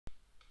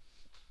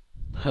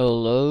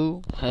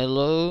Hello,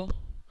 hello,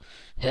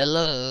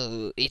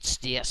 hello, it's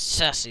the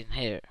assassin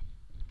here.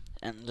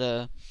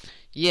 And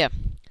yeah,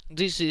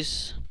 this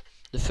is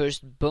the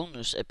first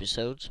bonus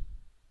episode.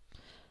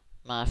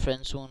 My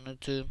friends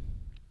wanted to,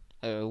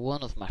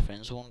 one of my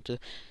friends wanted to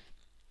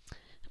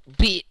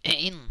be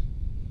in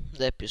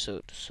the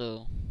episode,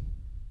 so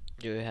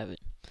there you have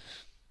it.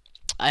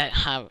 I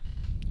have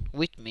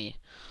with me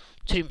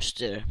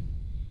Trimster,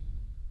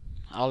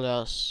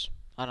 alias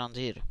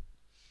Arandir,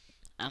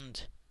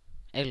 and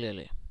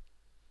Elili,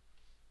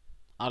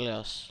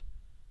 alias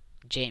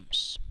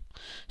James.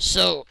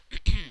 So,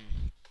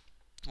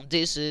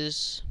 this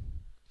is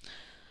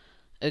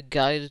a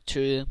guide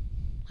to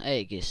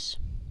Aegis.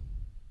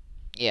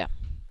 Yeah.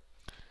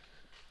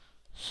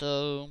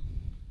 So,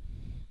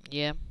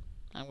 yeah,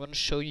 I'm gonna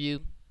show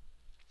you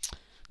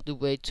the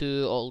way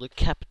to all the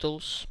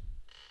capitals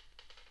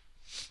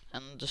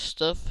and the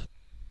stuff.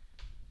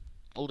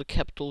 All the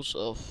capitals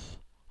of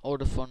all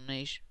the foreign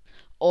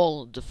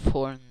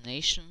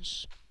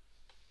nations.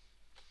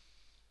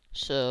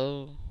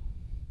 So,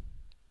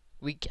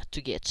 we got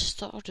to get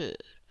started.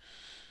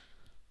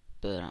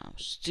 But I'm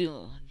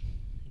still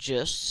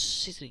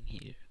just sitting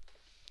here.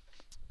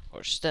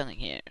 Or standing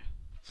here.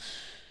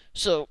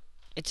 So,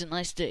 it's a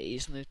nice day,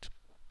 isn't it?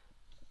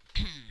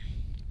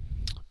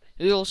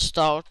 We'll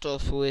start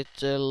off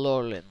with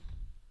Lorlin,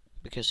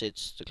 because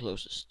it's the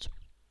closest.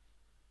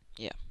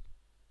 Yeah.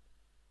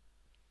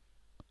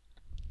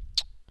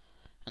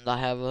 And I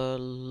have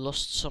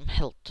lost some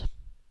health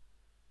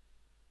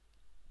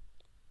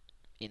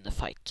in the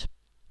fight.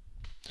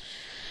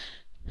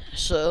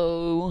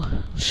 So,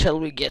 shall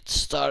we get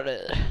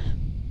started?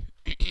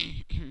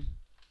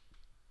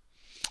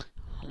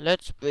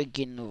 Let's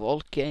begin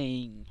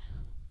walking.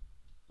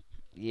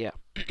 Yeah.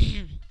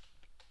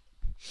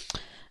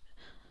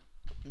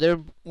 There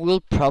will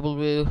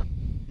probably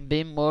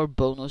be more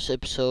bonus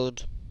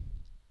episodes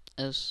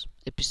after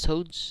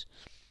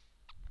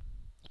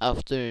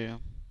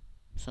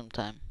some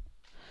time.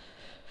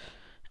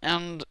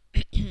 And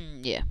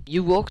yeah,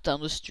 you walk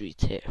down the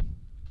street here,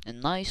 a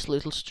nice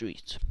little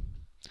street,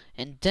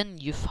 and then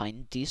you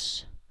find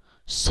this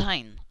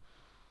sign.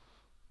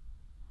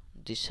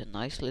 This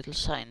nice little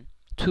sign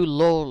to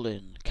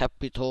Lorlin,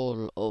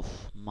 capital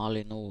of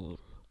Malinor.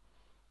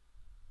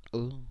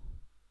 Oh,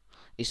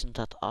 isn't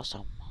that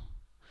awesome?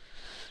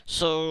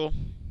 So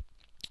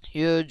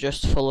you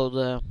just follow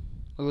the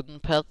wooden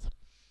path.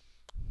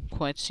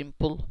 Quite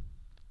simple.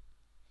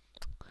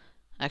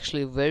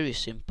 Actually very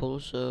simple,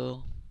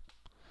 so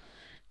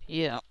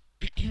yeah.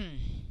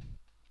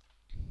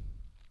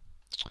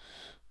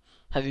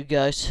 Have you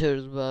guys heard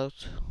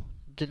about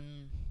the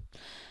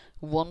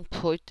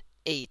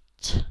 1.8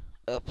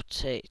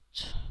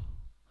 update?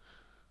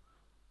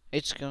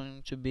 It's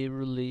going to be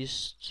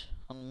released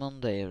on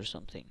Monday or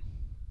something.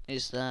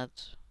 Is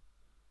that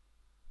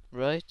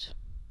right?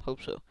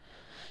 Hope so.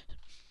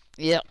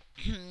 Yeah.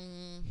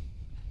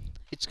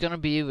 It's gonna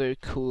be very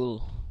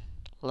cool.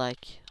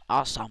 Like,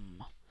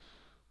 awesome.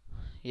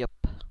 Yep.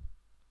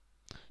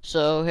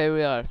 So here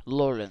we are,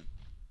 Lorlin.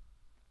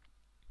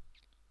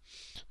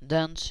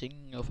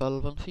 Dancing of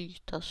elven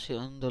feet as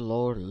in the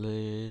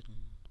Lorlin.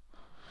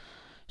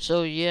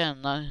 So yeah,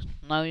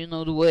 now you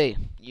know the way.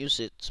 Use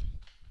it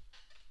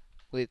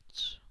with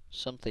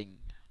something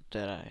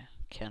that I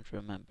can't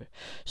remember.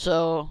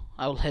 So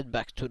I'll head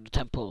back to the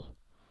temple.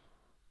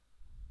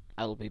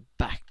 I'll be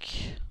back.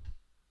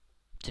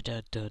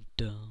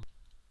 Da-da-da-da.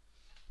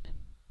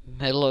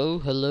 Hello,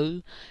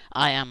 hello.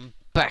 I am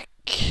back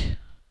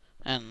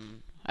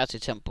and at the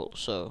temple.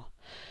 So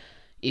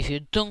if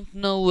you don't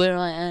know where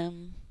I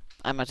am,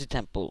 I'm at the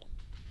temple.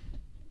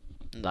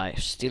 And I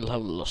still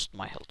have lost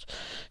my health.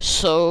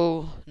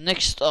 So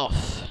next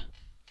off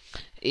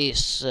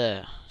is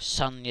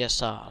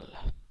Sanyasal,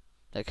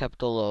 the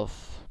capital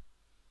of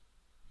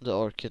the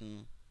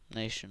Orcish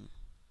nation.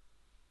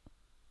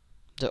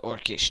 The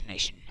Orcish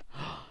nation.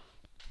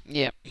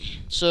 Yeah.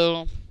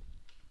 So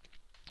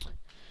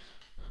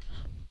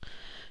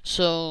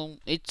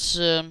it's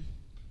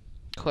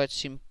quite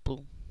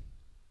simple.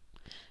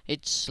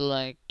 It's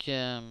like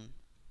the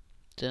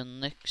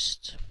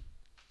next.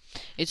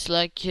 It's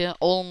like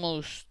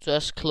almost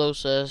as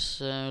close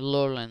as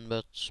Lorland,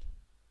 but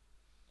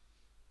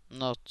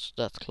not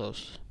that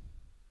close.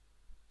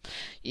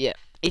 Yeah,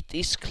 it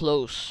is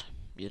close,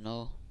 you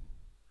know.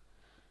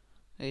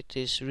 It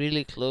is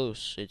really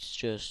close.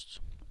 It's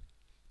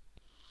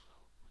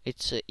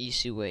an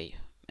easy way,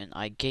 and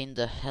I gained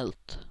the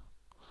health.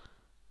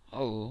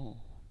 Oh,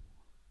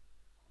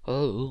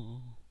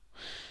 oh.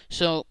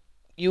 So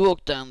you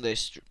walk down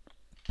this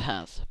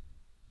path,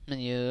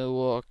 and you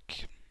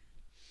walk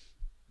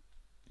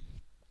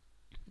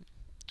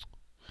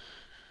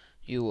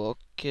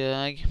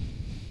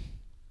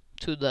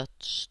to that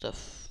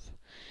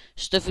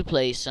stuffy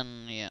place,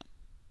 and yeah.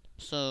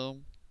 So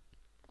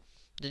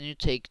then you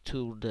take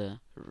to the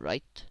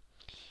right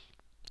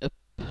up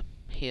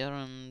here,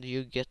 and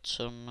you get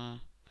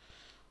some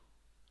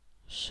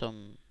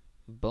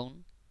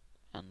bone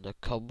and a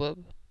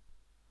cobweb.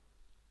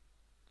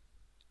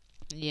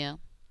 Yeah,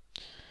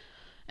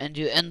 And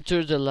you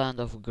enter the land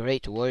of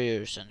great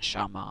warriors and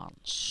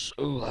shamans.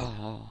 Ooh,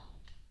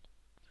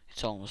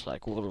 it's almost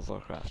like World of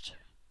Warcraft.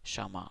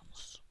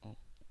 Shamans. Ooh.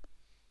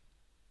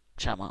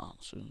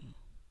 Shamans. Ooh.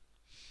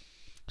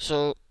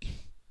 So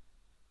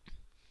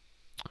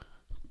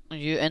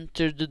you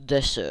enter the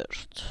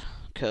desert,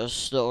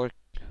 cause the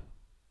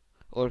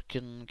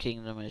Orcan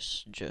kingdom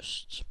is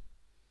just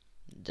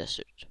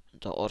desert.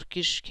 The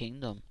Orcish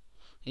kingdom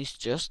is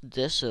just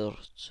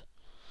desert.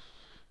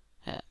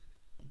 Yeah,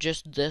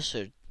 just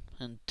desert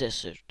and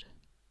desert.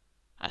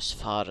 As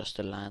far as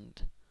the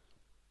land,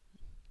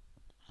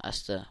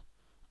 as the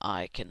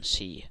eye can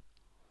see.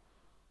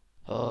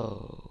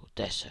 Oh,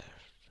 desert.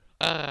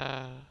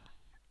 Ah.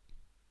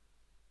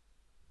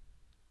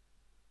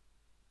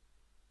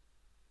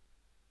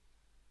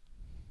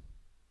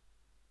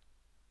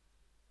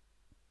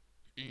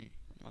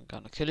 I'm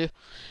gonna kill you.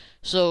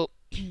 So,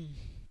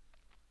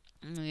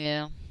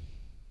 yeah,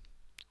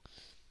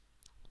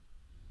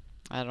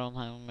 I don't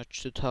have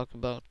much to talk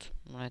about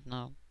right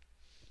now.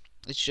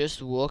 It's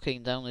just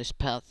walking down this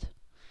path,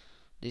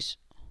 this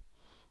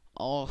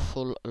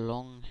awful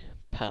long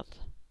path.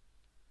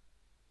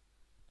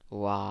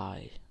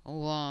 Why?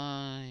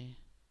 Why?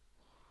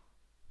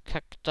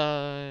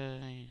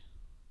 Cacti.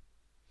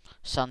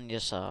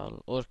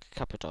 Sanyasal, Orc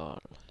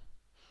capital.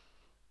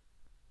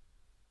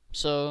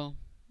 So,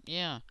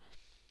 yeah,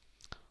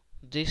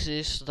 this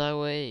is the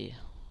way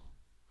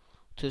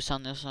to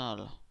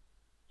Sanyasal.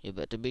 You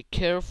better be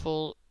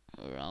careful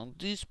around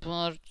these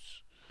parts.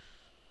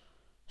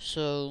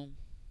 So,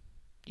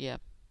 yeah,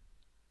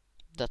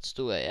 that's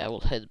the way. I will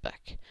head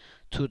back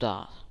to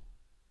the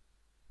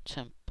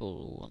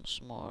temple once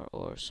more,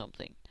 or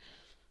something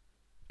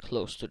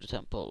close to the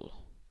temple,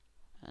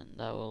 and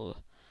I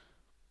will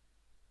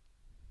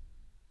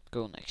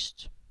go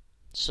next.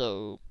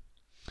 So,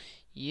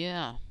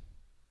 yeah,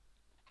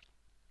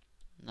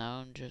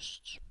 now I'm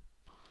just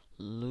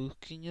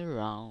looking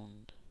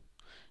around.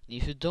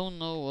 If you don't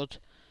know what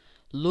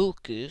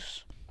look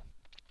is,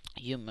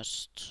 you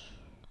must.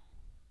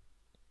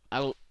 I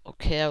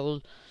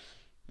will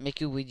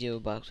make a video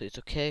about it,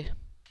 okay?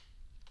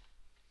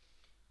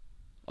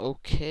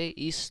 Okay,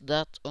 is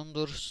that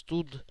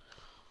understood?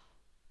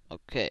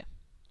 Okay,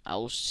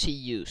 I'll see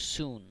you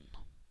soon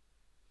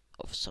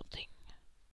of something.